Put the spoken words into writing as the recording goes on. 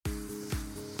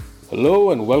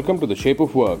Hello and welcome to The Shape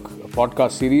of Work, a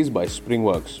podcast series by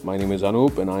Springworks. My name is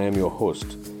Anup and I am your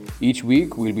host. Each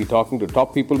week, we'll be talking to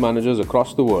top people managers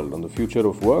across the world on the future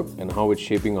of work and how it's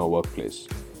shaping our workplace.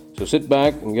 So sit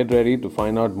back and get ready to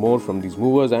find out more from these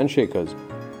movers and shakers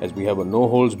as we have a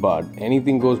no-holds-barred,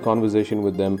 anything-goes conversation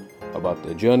with them about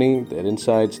their journey, their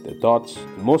insights, their thoughts,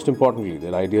 and most importantly,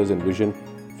 their ideas and vision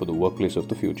for the workplace of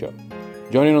the future.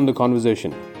 Join in on the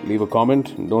conversation, leave a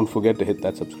comment, and don't forget to hit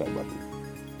that subscribe button.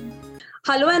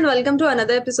 Hello and welcome to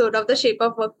another episode of the Shape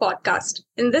of Work podcast.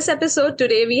 In this episode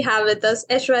today, we have with us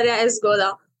Aishwarya S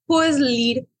Gowda, who is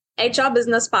lead HR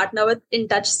business partner with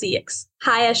InTouch CX.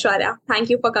 Hi Aishwarya,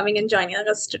 thank you for coming and joining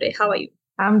us today. How are you?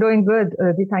 I'm doing good.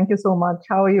 Thank you so much.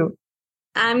 How are you?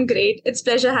 I'm great. It's a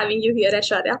pleasure having you here,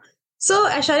 Aishwarya. So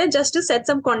Aishwarya, just to set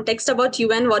some context about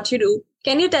you and what you do,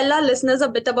 can you tell our listeners a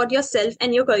bit about yourself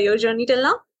and your career journey till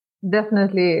now?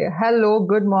 Definitely. Hello,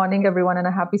 good morning, everyone, and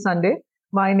a happy Sunday.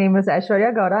 My name is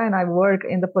Aishwarya Gowda, and I work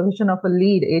in the position of a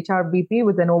lead HR BP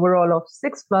with an overall of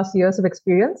 6+ years of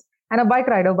experience and a bike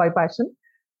rider by passion.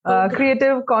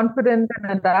 Creative, confident,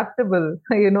 and adaptable,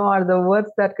 are the words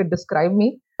that could describe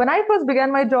me. When I first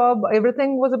began my job,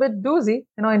 everything was a bit doozy,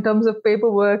 in terms of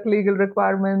paperwork, legal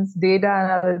requirements, data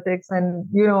analytics, and,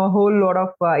 a whole lot of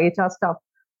HR stuff.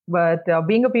 But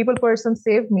being a people person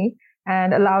saved me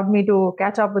and allowed me to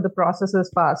catch up with the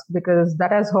processes fast, because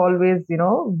that has always,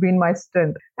 been my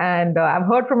strength. And I've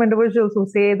heard from individuals who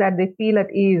say that they feel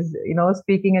at ease,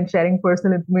 speaking and sharing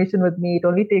personal information with me. It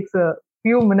only takes a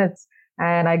few minutes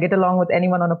and I get along with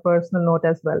anyone on a personal note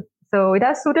as well. So it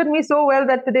has suited me so well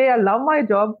that today I love my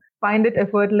job, find it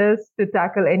effortless to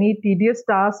tackle any tedious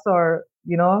tasks or,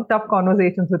 tough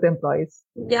conversations with employees.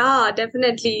 Yeah,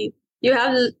 definitely. Your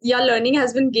learning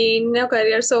has been gained in your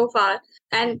career so far.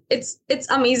 And it's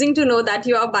amazing to know that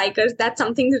you are bikers. That's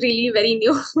something really very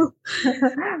new.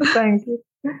 Thank you.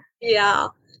 Yeah.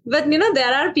 But,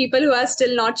 there are people who are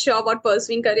still not sure about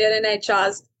pursuing career in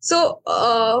HRs. So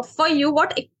for you,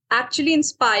 what actually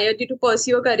inspired you to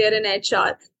pursue a career in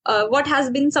HR? What has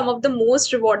been some of the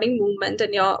most rewarding movement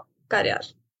in your career?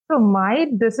 So my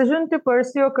decision to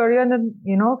pursue a career in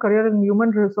human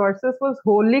resources was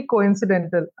wholly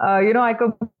coincidental. I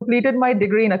completed my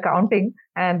degree in accounting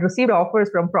and received offers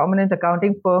from prominent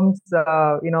accounting firms,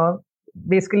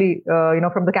 basically,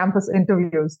 from the campus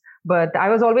interviews. But I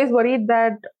was always worried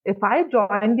that if I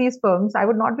joined these firms, I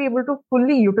would not be able to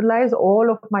fully utilize all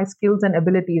of my skills and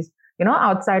abilities,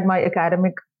 outside my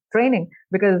academic training,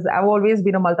 because I've always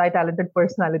been a multi-talented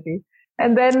personality.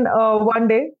 And then one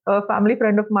day, a family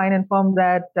friend of mine informed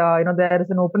that, there is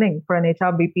an opening for an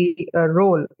HR BP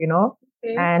role,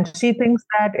 Okay. and she thinks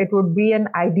that it would be an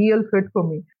ideal fit for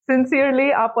me.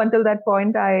 Sincerely, up until that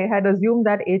point, I had assumed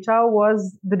that HR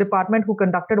was the department who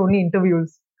conducted only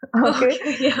interviews. Okay.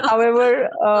 Yeah. However,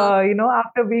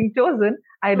 after being chosen,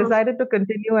 I decided to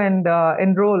continue and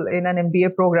enroll in an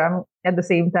MBA program at the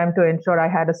same time to ensure I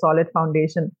had a solid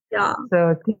foundation. Yeah.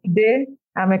 So today,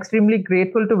 I'm extremely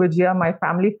grateful to Vijaya, my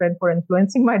family friend, for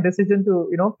influencing my decision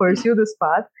to, pursue this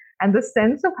path. And the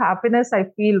sense of happiness I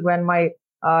feel when my,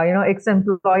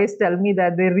 ex-employees tell me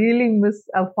that they really miss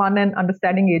a fun and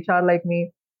understanding HR like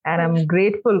me. And I'm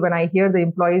grateful when I hear the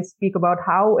employees speak about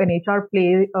how an HR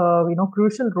plays a,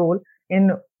 crucial role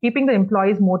in keeping the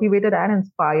employees motivated and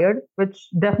inspired, which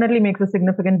definitely makes a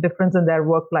significant difference in their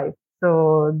work life.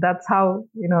 So that's how,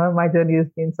 my journey has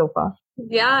been so far.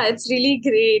 Yeah, it's really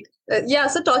great.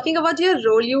 So talking about your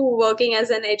role, you working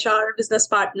as an HR business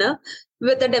partner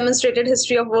with a demonstrated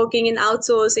history of working in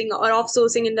outsourcing or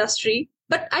offsourcing industry.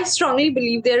 But I strongly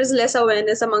believe there is less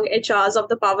awareness among HRs of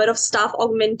the power of staff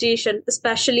augmentation,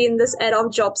 especially in this era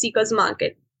of job seekers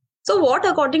market. So what,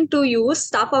 according to you,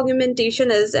 staff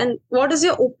augmentation is, and what is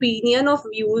your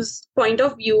point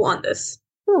of view on this?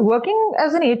 Working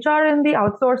as an HR in the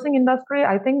outsourcing industry,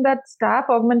 I think that staff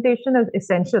augmentation is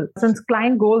essential, since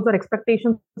client goals or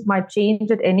expectations might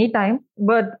change at any time.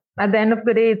 But at the end of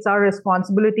the day, it's our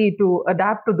responsibility to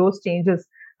adapt to those changes,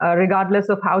 regardless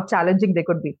of how challenging they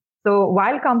could be. So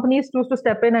while companies choose to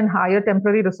step in and hire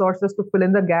temporary resources to fill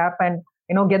in the gap and,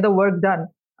 get the work done,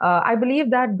 I believe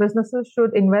that businesses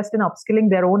should invest in upskilling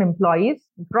their own employees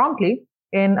promptly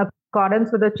in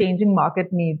accordance with the changing market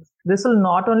needs. This will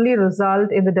not only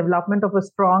result in the development of a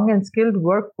strong and skilled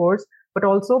workforce, but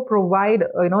also provide,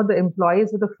 the employees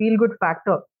with a feel-good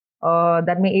factor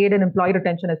that may aid in employee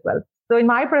retention as well. So in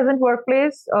my present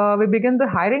workplace, we begin the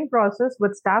hiring process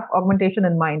with staff augmentation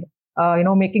in mind.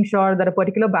 Making sure that a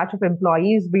particular batch of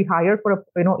employees we hire for,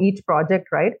 each project,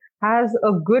 right, has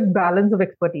a good balance of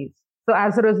expertise. So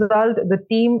as a result, the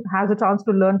team has a chance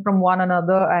to learn from one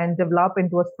another and develop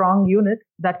into a strong unit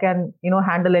that can,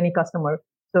 handle any customer.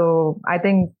 So I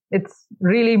think it's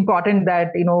really important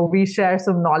that, we share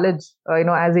some knowledge,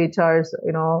 as HRs,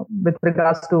 with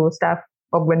regards to staff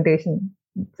augmentation,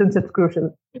 since it's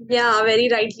crucial. Yeah, very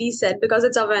rightly said, because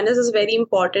its awareness is very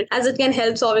important as it can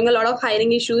help solving a lot of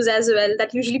hiring issues as well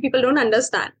that usually people don't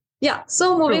understand. Yeah,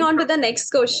 so moving on to the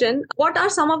next question. What are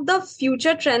some of the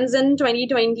future trends in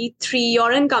 2023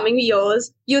 or in coming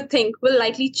years you think will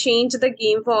likely change the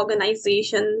game for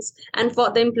organizations and for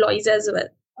the employees as well?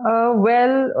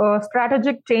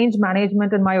 Strategic change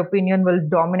management, in my opinion, will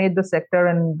dominate the sector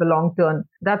in the long term.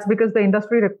 That's because the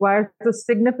industry requires a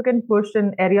significant push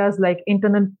in areas like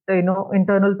internal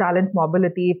talent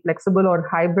mobility, flexible or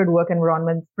hybrid work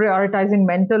environments, prioritizing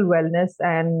mental wellness,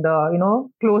 and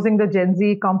closing the Gen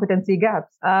Z competency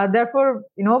gaps. Therefore,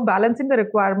 balancing the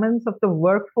requirements of the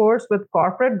workforce with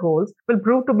corporate goals will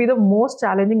prove to be the most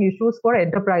challenging issues for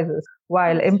enterprises,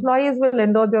 while employees will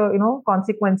endure the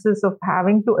consequences of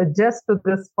having to adjust to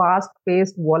this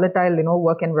fast-paced, volatile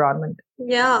work environment.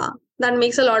 Yeah, that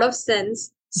makes a lot of sense.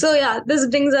 So yeah, this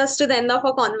brings us to the end of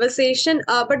our conversation.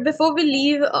 But before we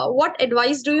leave, what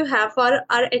advice do you have for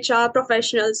our HR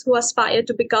professionals who aspire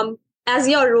to become, as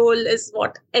your role is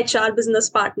HR business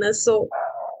partners? So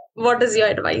what is your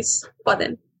advice for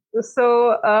them?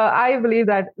 So I believe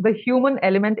that the human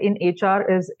element in HR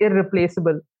is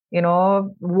irreplaceable.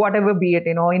 Whatever be it,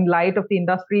 in light of the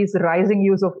industry's rising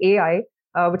use of AI,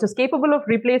 which is capable of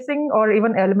replacing or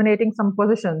even eliminating some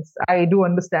positions. I do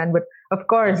understand, but of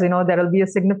course, there will be a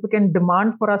significant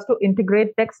demand for us to integrate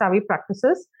tech-savvy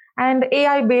practices and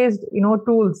AI-based,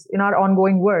 tools in our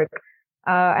ongoing work.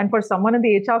 And for someone in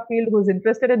the HR field who's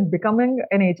interested in becoming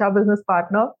an HR business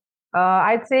partner,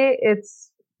 I'd say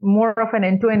it's more of an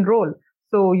end-to-end role.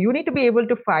 So you need to be able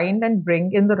to find and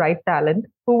bring in the right talent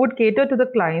who would cater to the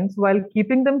clients while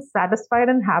keeping them satisfied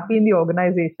and happy in the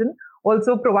organization,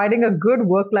 also providing a good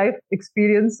work-life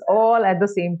experience all at the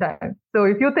same time. So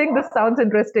if you think this sounds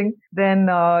interesting, then,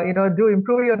 do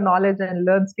improve your knowledge and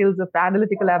learn skills of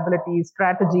analytical ability,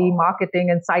 strategy,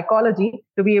 marketing, and psychology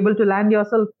to be able to land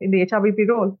yourself in the HRBP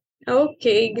role.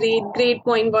 Okay, great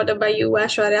point brought up by you,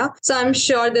 Aishwarya. So I'm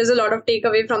sure there's a lot of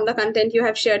takeaway from the content you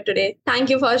have shared today. Thank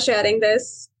you for sharing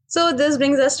this. So this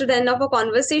brings us to the end of our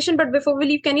conversation. But before we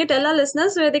leave, can you tell our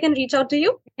listeners where they can reach out to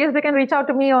you? Yes, they can reach out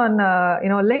to me on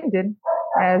LinkedIn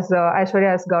as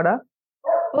Aishwarya S Gowda.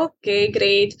 Okay,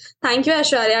 great. Thank you,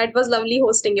 Aishwarya. It was lovely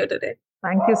hosting you today.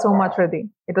 Thank you so much, Riddhi.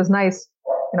 It was nice,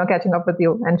 catching up with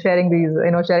you and sharing these,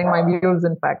 sharing my views,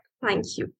 in fact. Thank you.